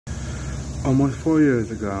Almost 4 years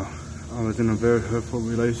ago, I was in a very hurtful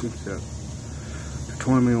relationship that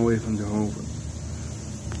tore me away from Jehovah.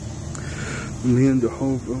 Me and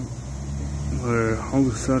Jehovah were all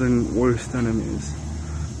of a sudden worst enemies.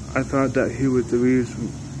 I thought that he was the reason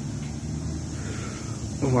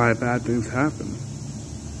why bad things happen.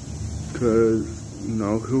 Because,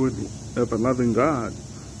 who would, if a loving God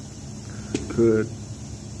could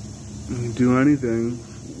do anything,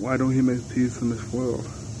 why don't he make peace in this world?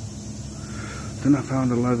 Then I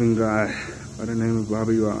found a loving guy by the name of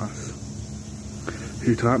Bobby Ross.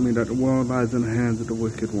 He taught me that the world lies in the hands of the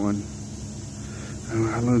wicked one. And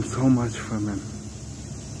I learned so much from him.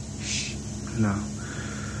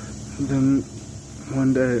 And then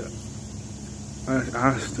one day, I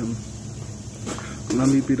asked him, let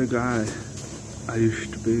me be the guy I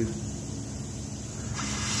used to be.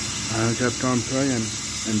 I kept on praying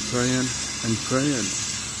and praying and praying.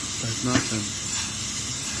 There's nothing.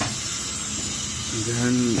 And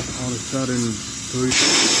then all of a sudden, sorry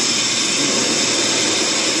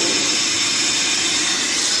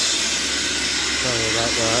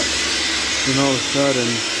about that. Then all of a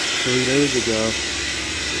sudden, 3 days ago,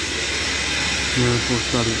 miracles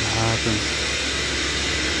started to happen.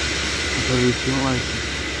 I started to feel like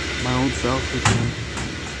my own self again.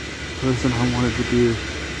 The person I wanted to be.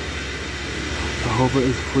 Jehovah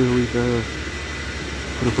is clearly there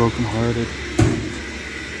for the brokenhearted.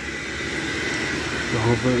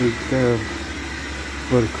 Jehovah is there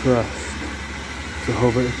for the crushed.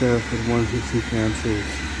 Jehovah is there for the ones who seek answers.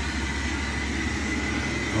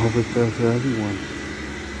 Jehovah is there for everyone.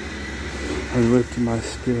 I lift in my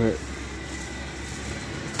spirit.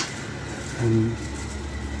 And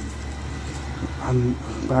I'm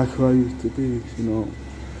back who I used to be,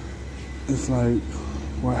 It's like,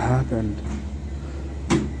 what happened?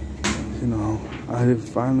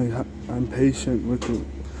 I'm patient with the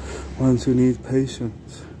ones who need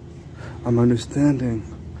patience. I'm understanding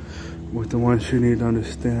with the ones who need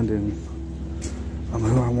understanding. I'm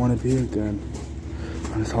who I want to be again.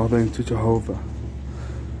 And it's all thanks to Jehovah.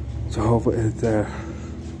 Jehovah is there.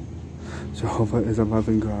 Jehovah is a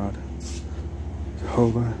loving God.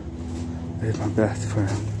 Jehovah is my best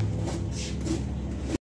friend.